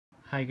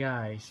Hi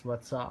guys,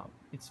 what's up?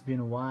 It's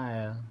been a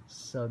while.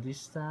 So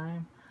this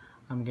time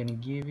I'm gonna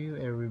give you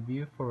a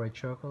review for a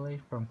chocolate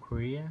from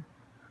Korea,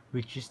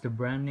 which is the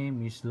brand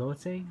name is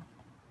Lotte,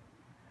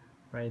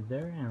 right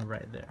there and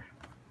right there.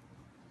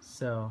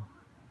 So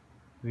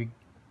we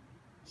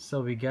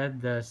we got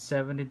the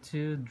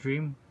 72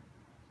 Dream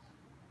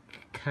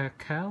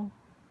Cacao,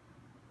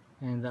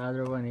 and the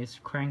other one is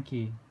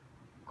Crunky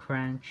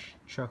Crunch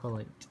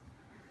Chocolate.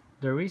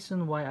 The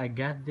reason why I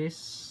got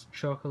this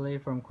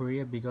chocolate from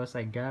Korea because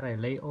I got a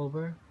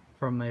layover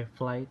from my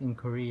flight in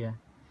Korea.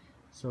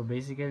 So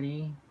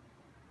basically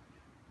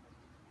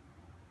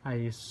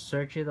I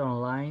search it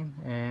online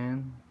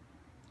and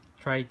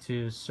try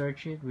to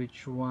search it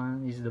which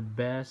one is the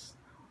best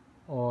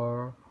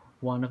or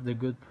one of the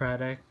good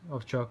product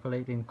of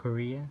chocolate in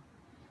Korea.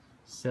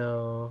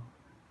 So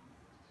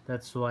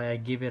that's why I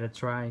give it a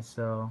try.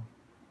 So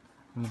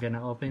I'm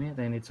gonna open it,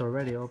 and it's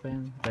already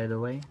open by the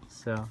way.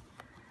 So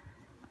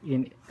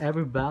in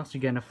every box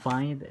you're gonna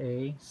find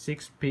a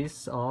 6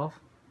 piece of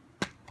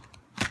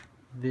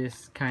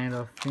this kind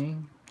of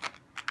thing.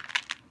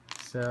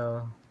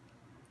 So,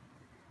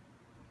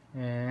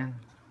 and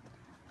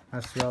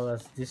as well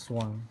as this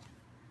one.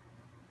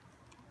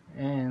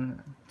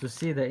 And to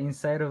see the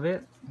inside of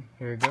it,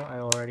 here you go. I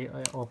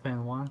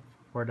opened one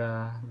for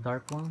the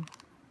dark one,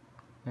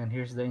 and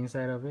here's the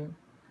inside of it.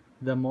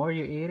 The more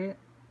you eat it,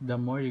 the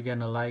more you're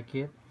gonna like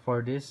it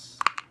for this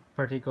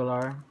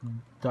particular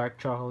dark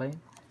chocolate,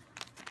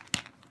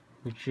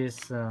 which is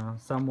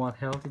somewhat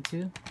healthy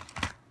too.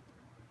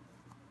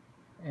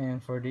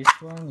 And for this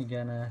one you're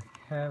gonna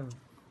have,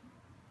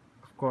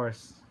 of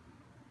course,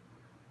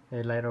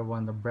 a lighter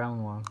one, the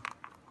brown one.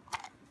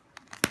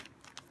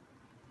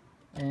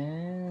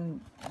 And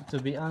to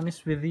be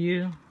honest with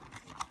you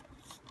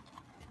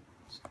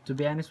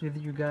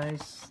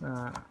guys,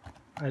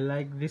 I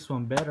like this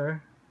one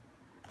better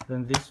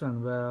than this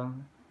one. Well,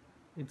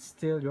 it's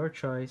still your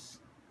choice.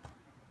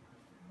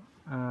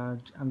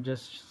 I'm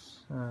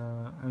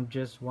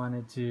just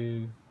wanted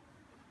to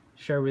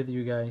share with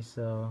you guys,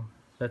 so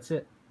that's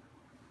it.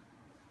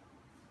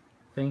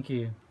 Thank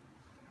you.